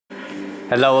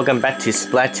Hello, welcome back to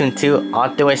Splatoon 2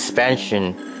 Octo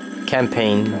Expansion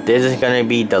campaign. This is gonna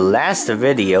be the last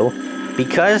video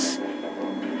because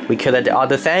we collected all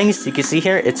the things. You can see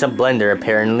here, it's a blender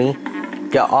apparently.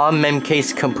 Got all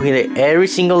memcakes completed, every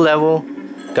single level.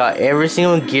 Got every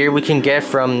single gear we can get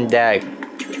from that,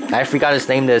 I forgot his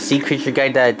name, the sea creature guy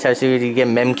that tells you to get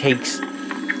memcakes.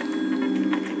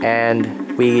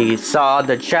 And we saw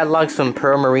the chat logs from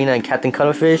Pearl Marina and Captain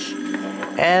Cuttlefish.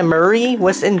 And Marie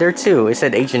was in there too. It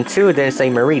said Agent 2, it didn't say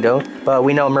Marie though. But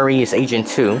we know Marie is Agent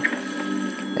 2.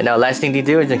 And now last thing to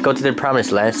do is to go to the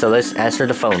Promised Land, so let's answer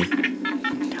the phone.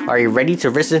 Are you ready to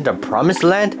visit the Promised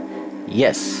Land?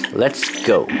 Yes, let's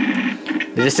go.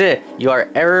 This is it. You are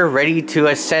ever ready to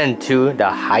ascend to the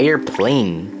higher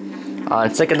plane.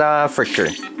 On second for sure.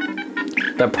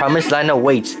 The Promised Land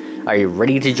awaits. Are you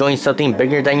ready to join something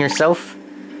bigger than yourself?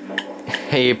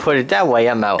 Hey, you put it that way,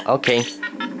 I'm out. Okay.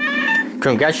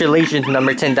 Congratulations,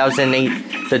 number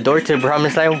 10,008. The door to the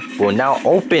Promised Land will now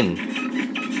open.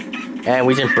 And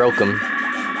we just broke them.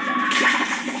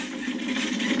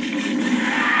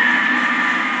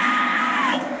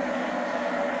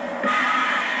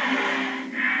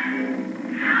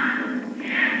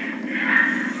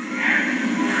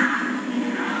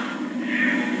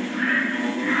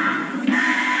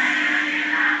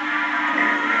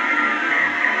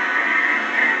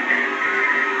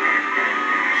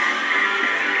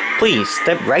 Please,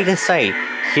 step right inside.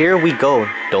 Here we go.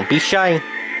 Don't be shy.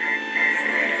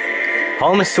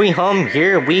 Home sweet home,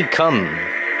 here we come.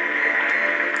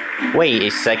 Wait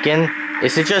a second.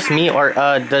 Is it just me or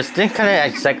does this kind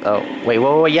of exact? Oh wait,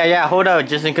 whoa, yeah, hold up.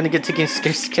 Just gonna get taking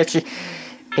sketchy.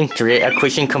 Enter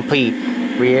equation complete.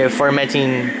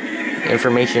 Reformatting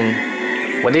information.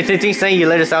 What did they say? You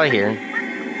let us out here.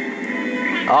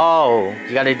 Oh,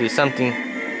 you gotta do something.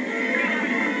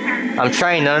 I'm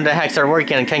trying, none of the hacks are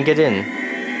working, I can't get in.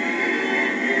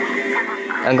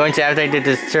 I'm going to activate the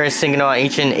distress signal on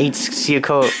Agent 8 seal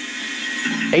code.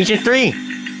 Agent 3!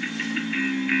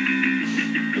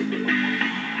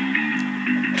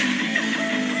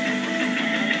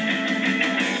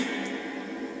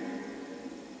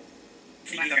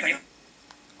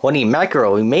 Holy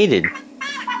mackerel, we made it.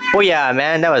 Oh yeah,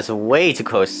 man, that was way too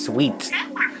close. Sweet.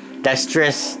 That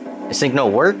stress signal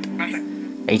worked?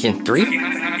 Agent 3?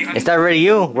 Is that really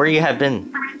you? Where you have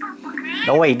been?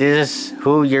 No wait, this is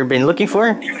who you've been looking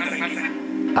for?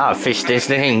 Ah, fish, this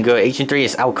ain't good. Agent 3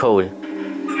 is out cold.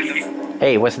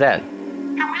 Hey, what's that?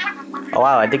 Oh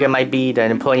wow, I think it might be the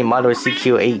employee model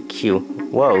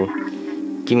CQ8Q. Whoa.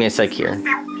 Give me a sec here.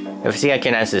 If I see I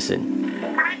can access it.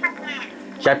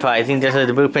 Jackpot, I think there's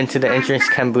a blueprint to the entrance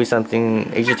can boost something.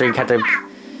 Agent 3 got the...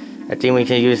 I think we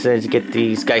can use it to get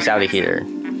these guys out of here.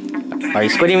 Are you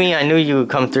squidting me? I knew you would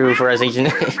come through for us,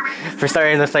 Agent. For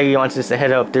starting, it looks like you want us to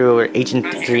head up through where Agent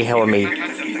 3 held me.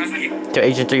 Till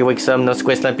Agent 3 wakes up, no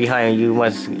squids left behind, you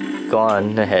must go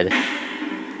on ahead.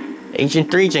 Agent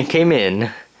 3 just came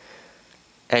in.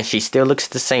 And she still looks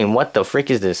the same. What the frick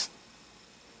is this?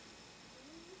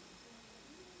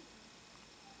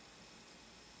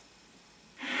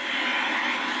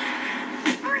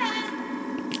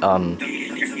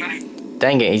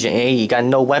 Dang it, Agent A, you got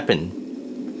no weapon.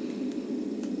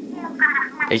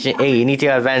 Agent A, you need to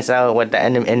advance out what the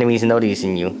enemies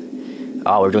noticing you.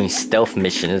 Oh, we're doing stealth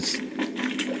missions.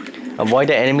 Avoid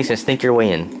the enemies and sneak your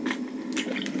way in.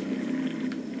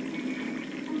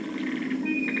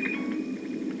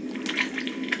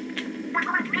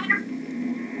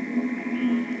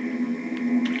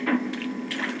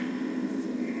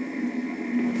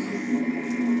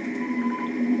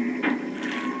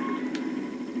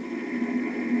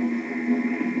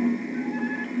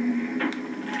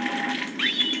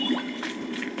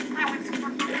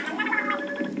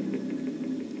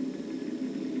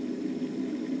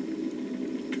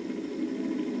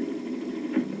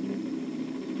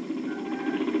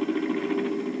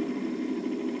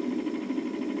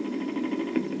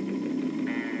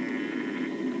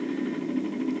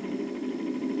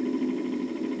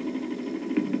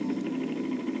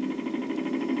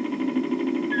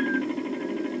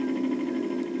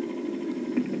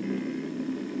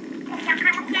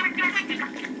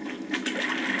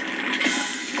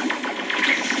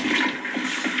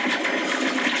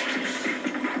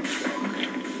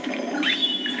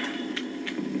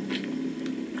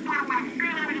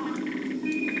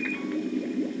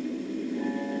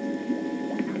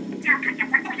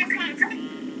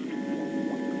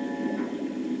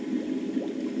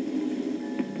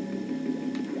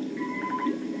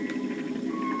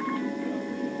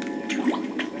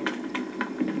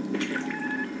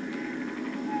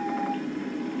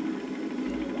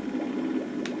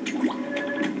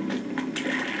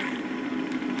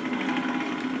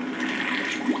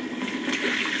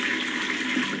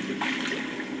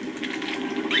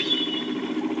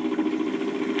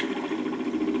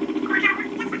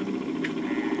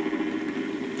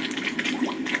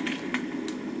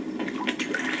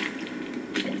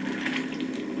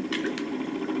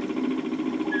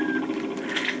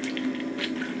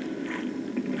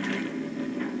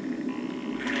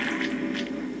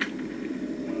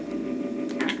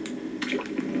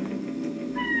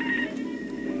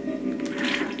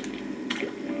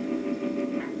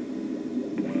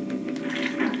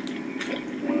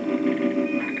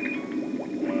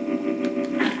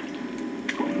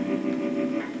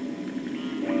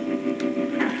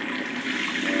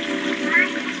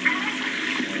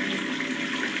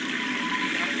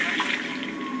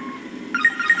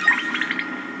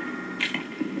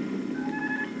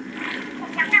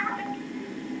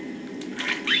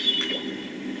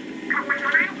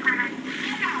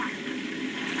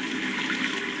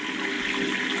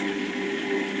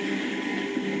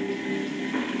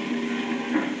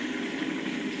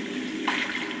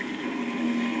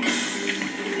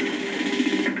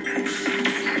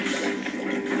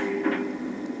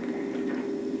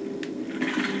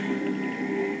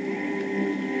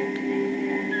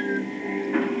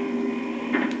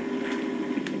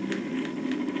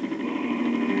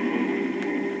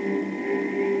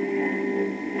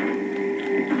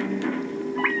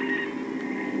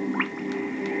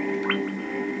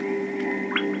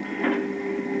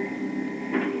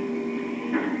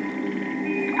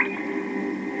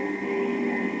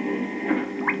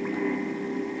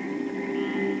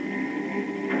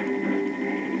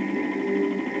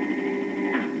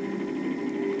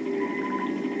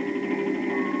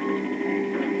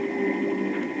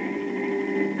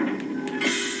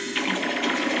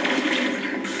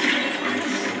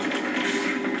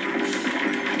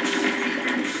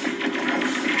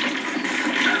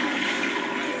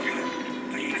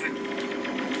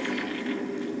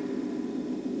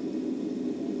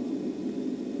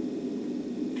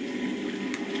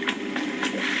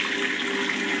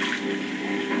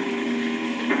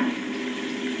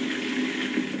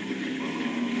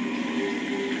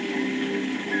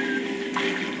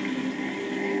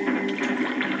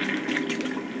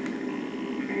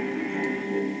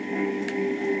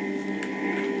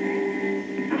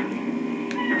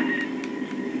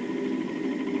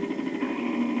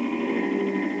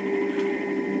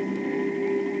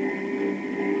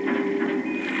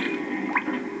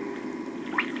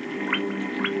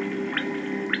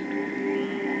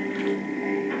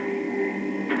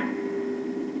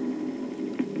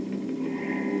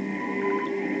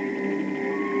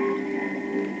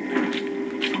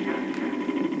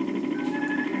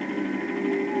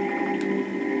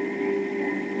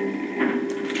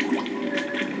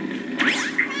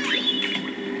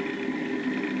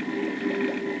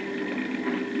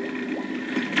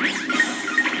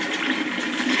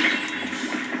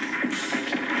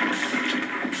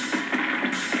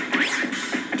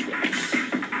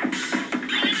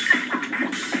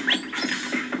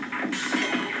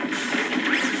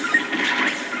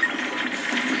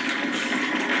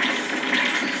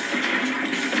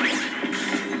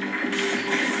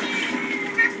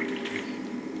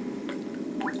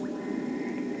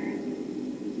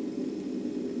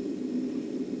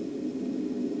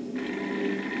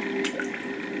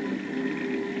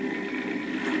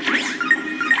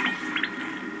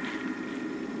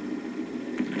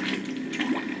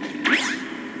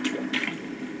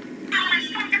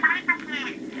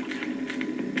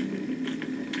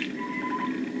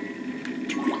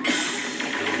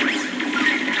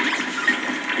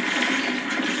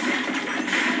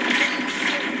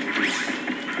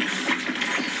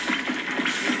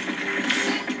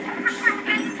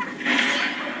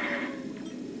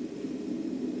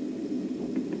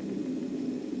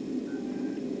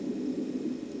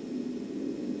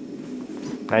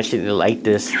 I actually like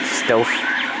this stealth.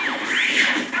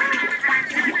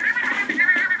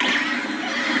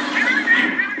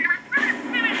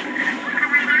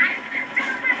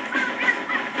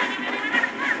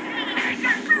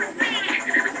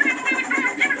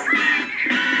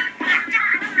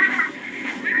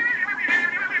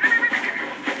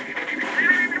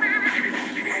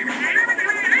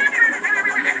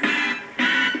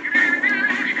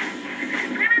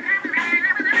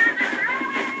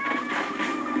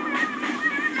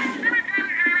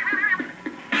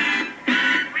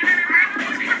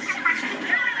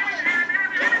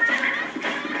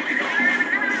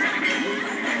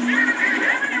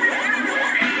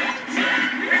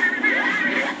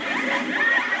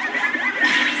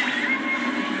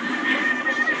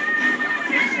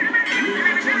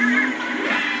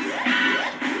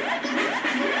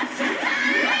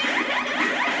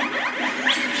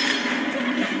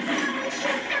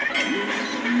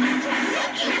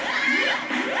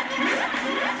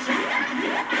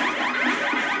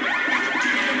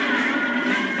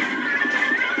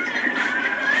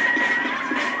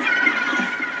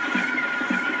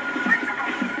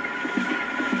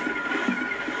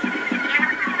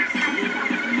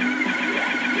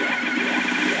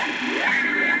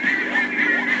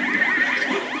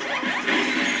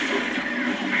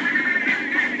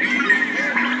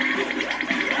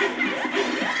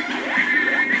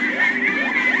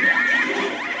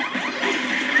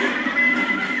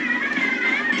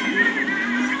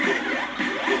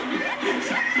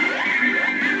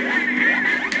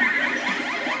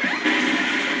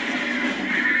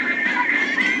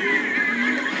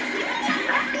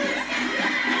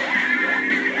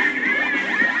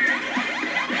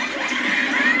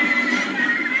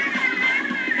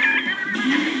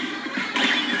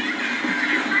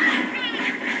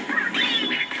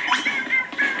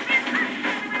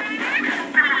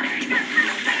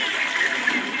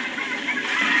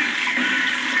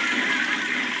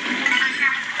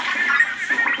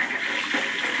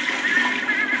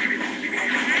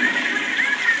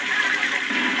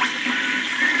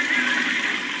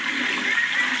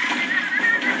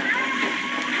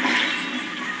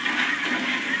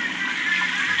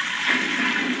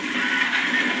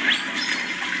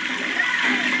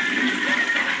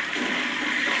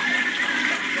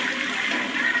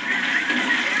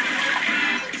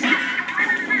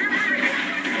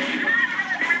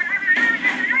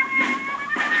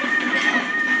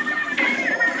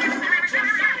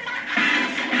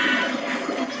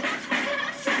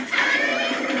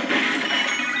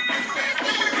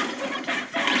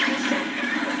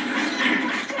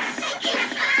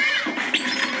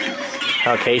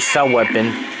 Okay, sub-weapon.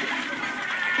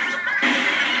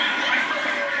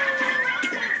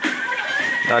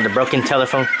 Oh, the broken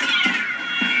telephone.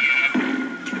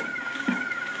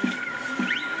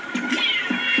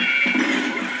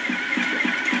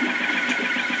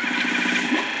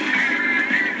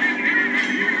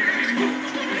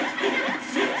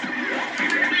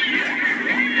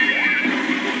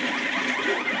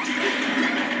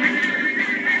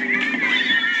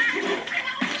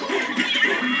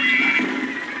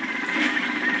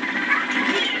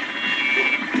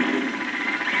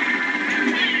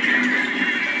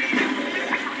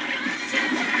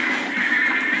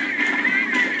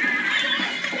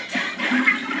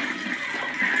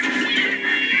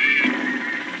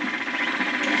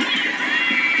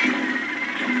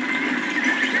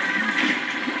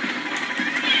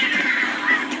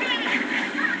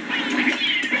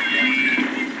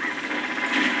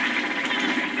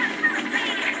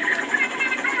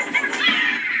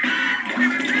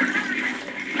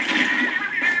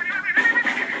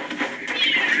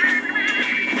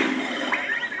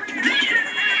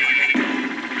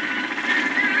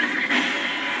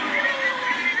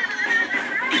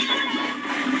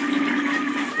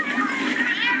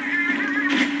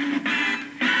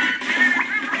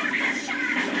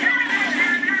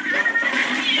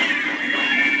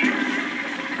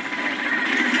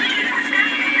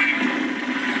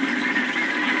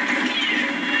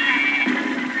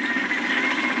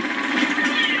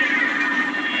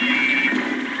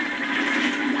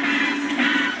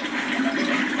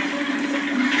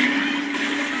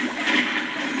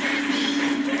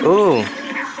 Ooh,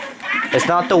 it's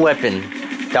not the weapon,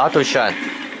 the auto shot.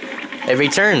 It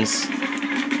returns.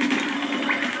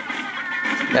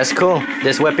 That's cool.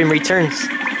 This weapon returns.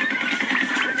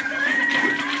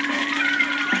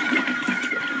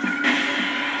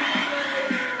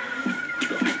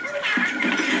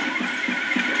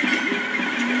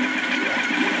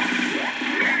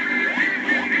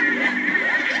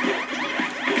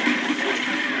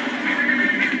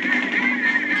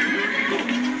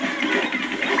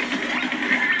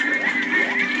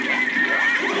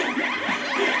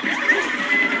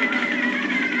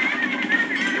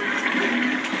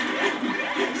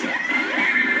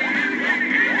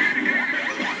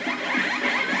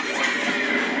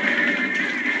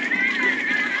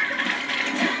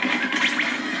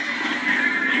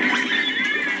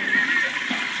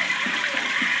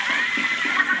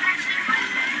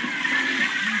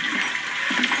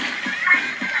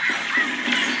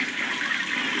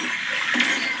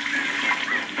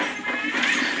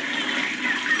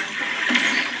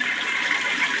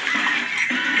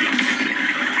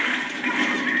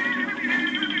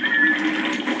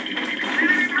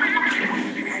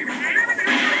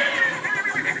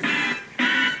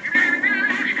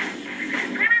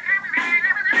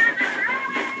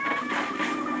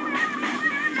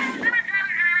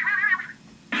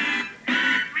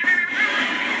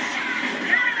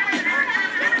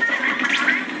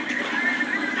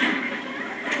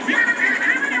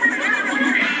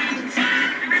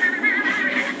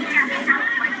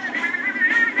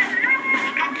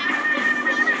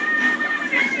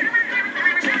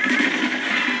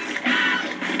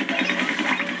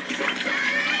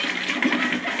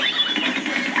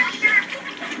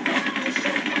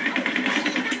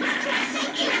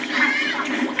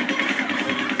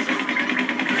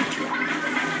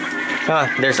 Ah,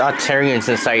 there's Octarians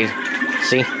inside.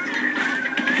 See?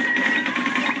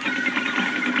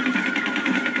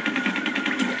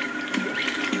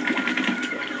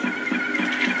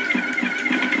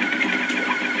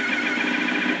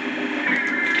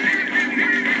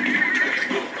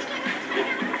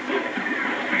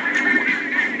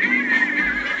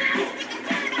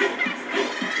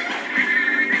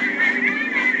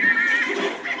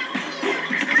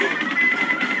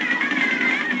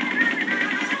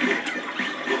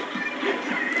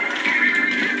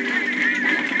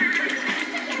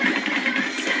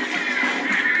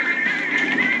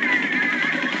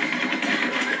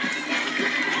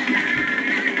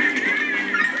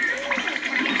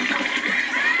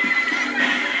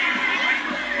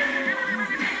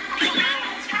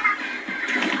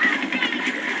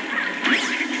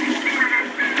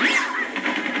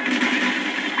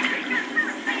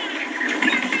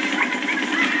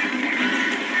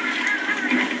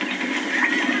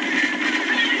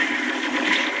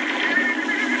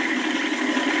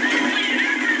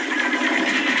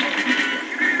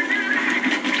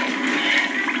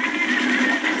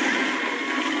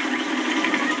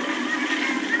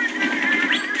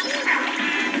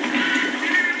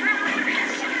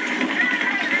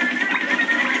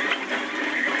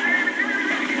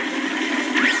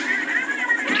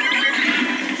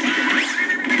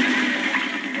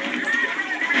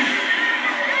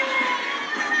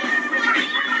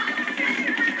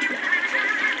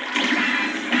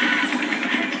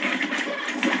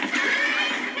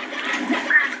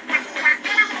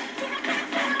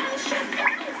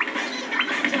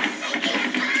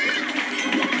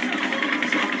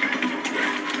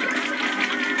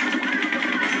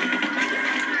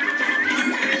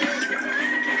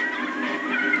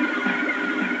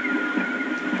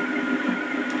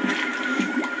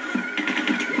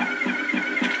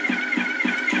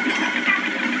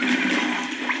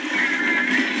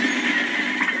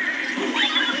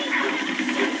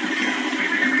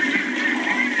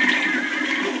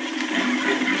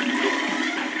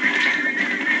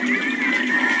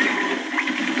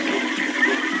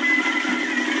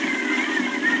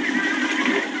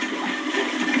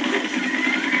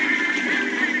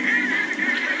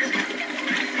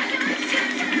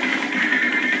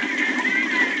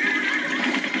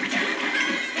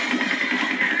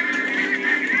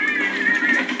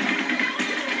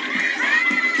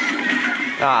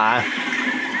 Ah.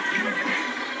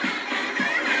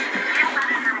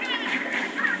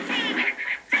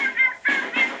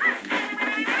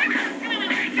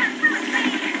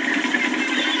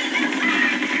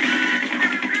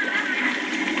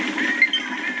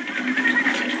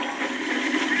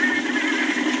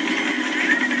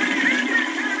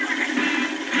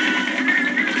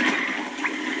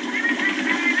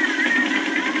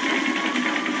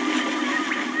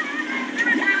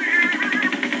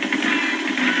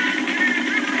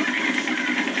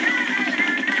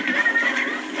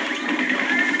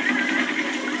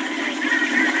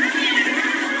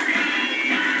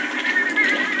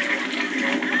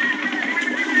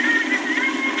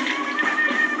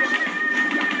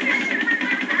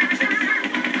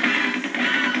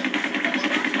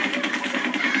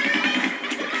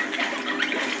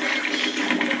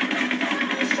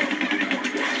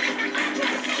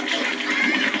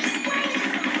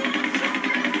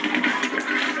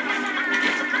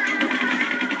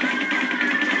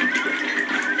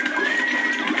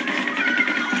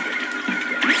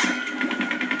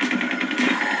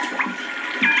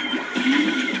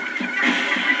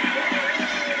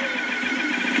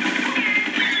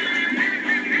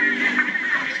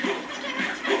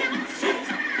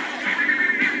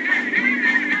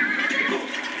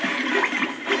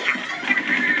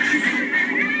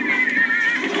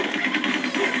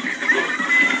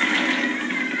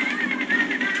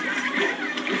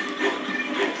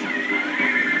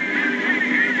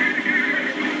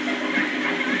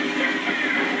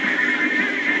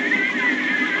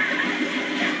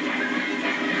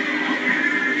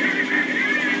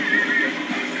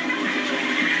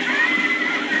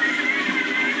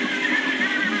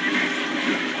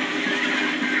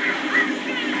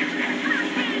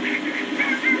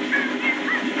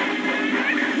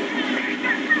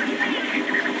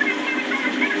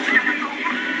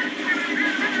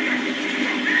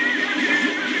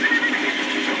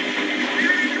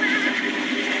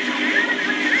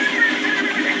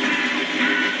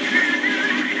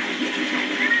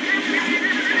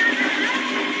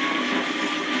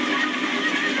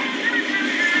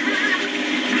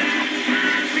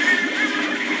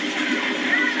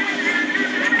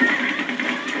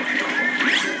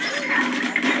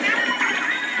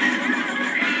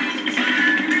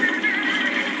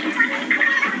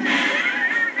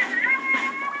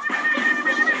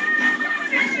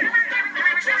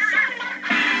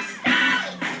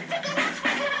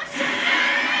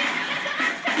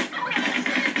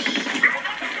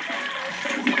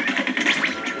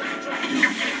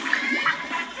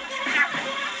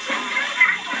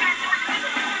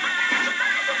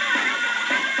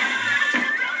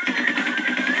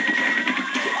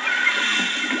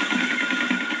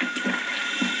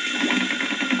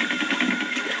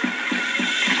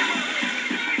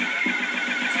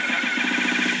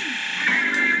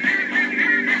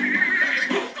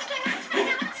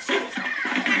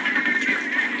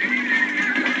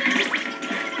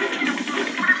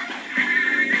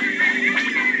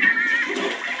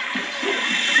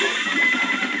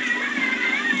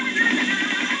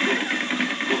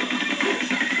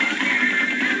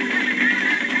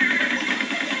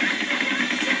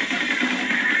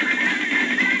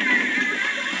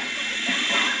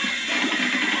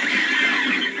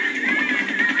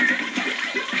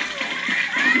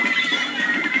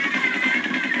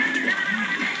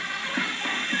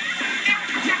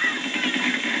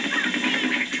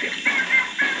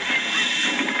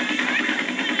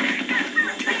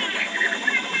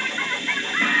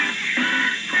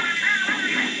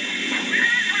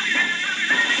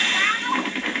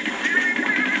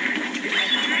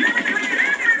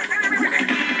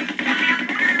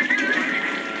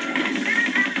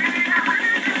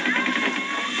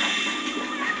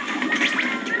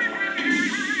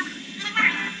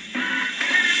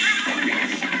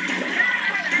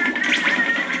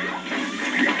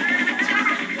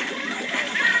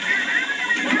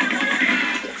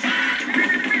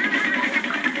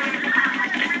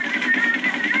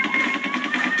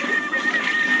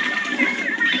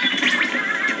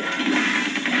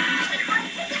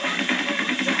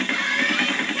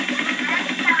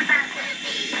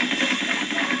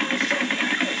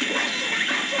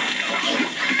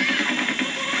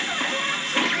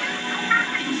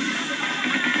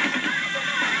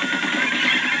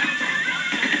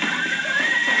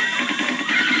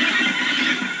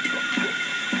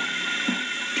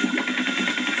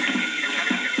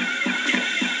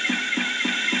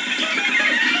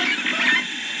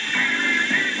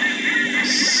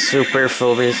 super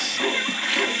focused.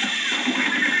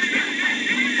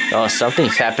 Oh,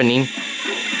 something's happening.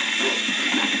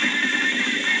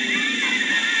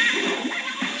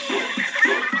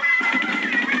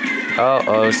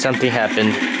 Uh-oh, something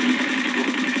happened.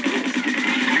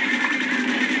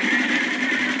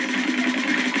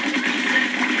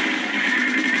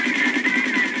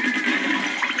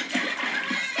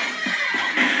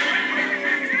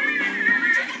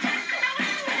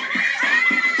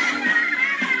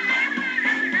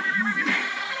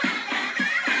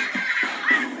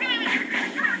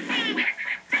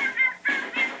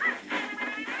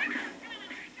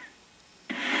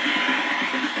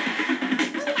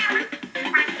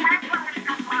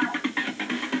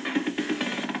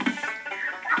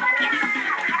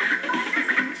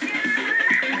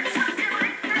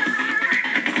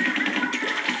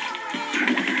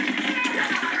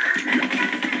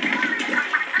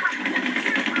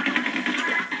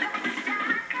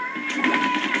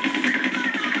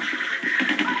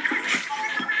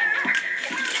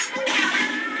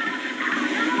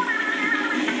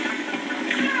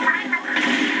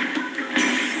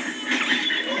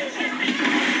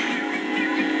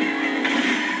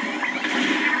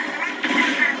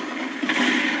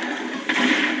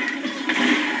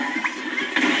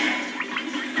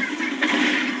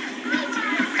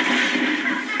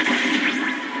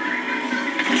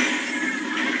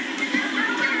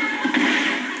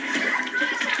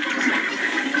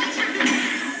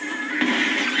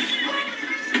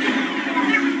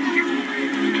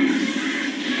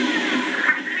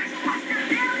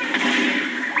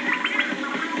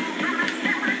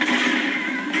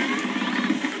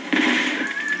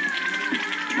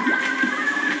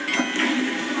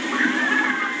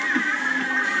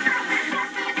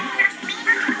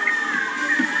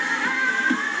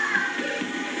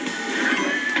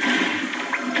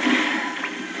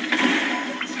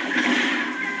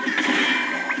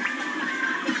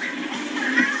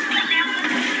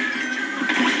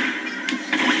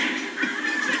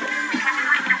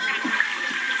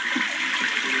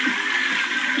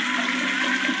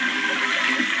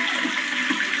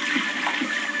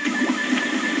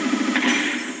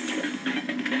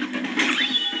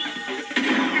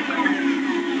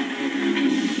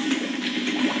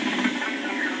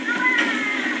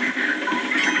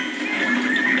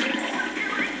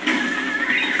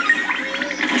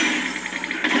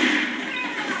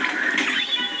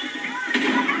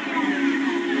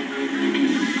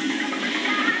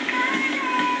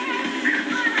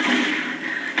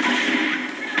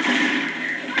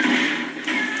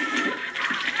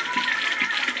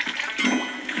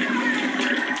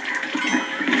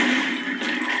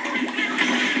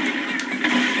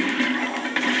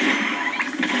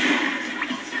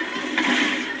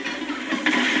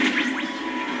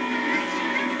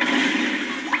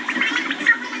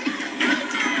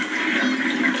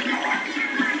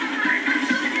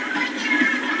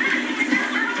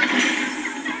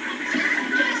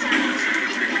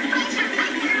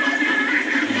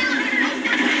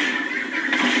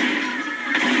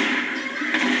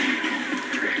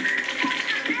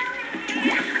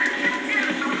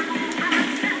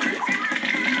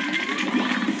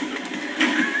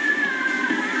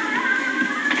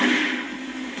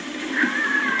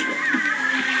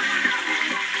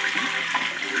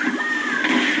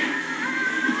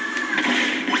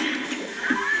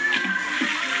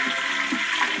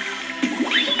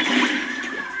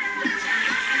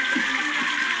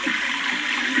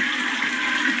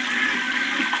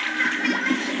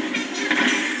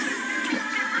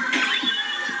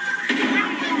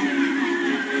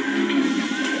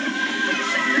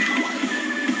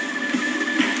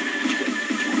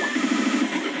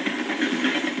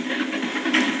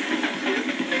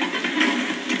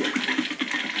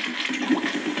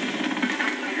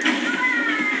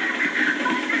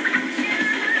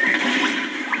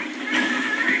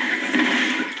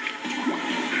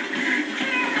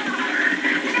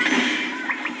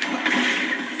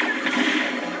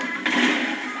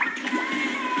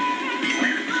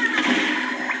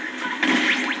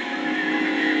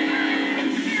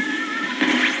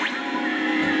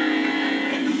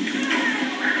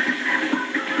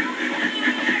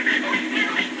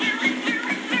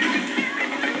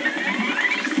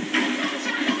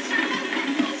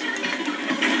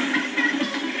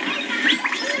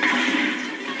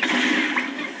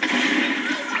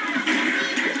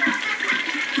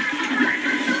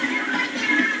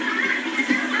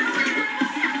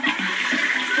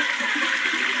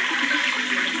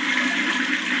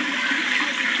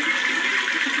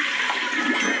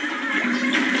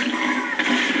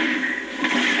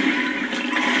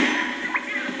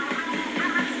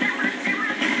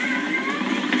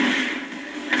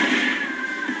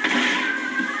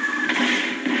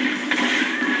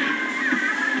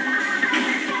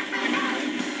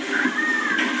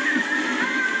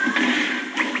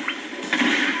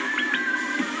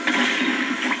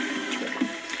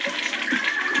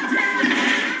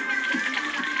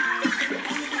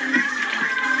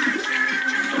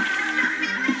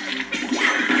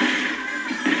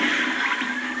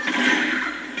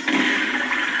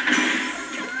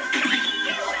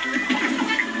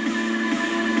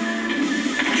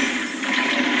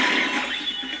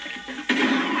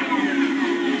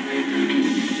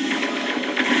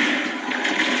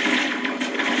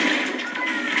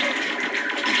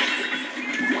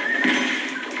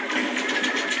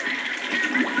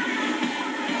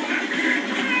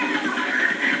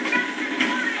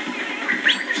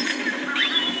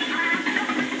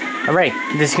 Alright,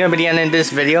 this is gonna be the end of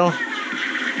this video.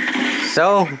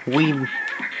 So, we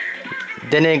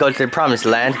didn't go to the promised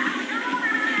land.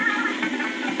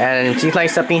 And it seems like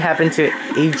something happened to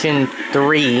Agent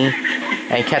 3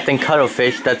 and Captain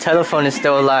Cuttlefish. The telephone is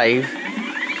still alive.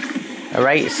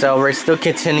 Alright, so we're still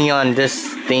continuing on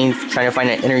this thing, trying to find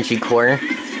an energy core.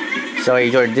 So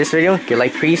if you enjoyed this video, give a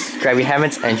like please, subscribe if you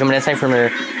haven't, and join me next time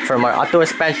from our Octo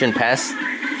expansion pass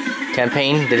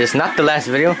campaign. This is not the last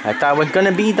video. I thought it was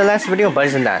gonna be the last video, but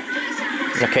isn't that?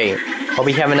 Okay, hope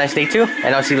you have a nice day too,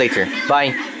 and I'll see you later.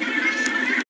 Bye.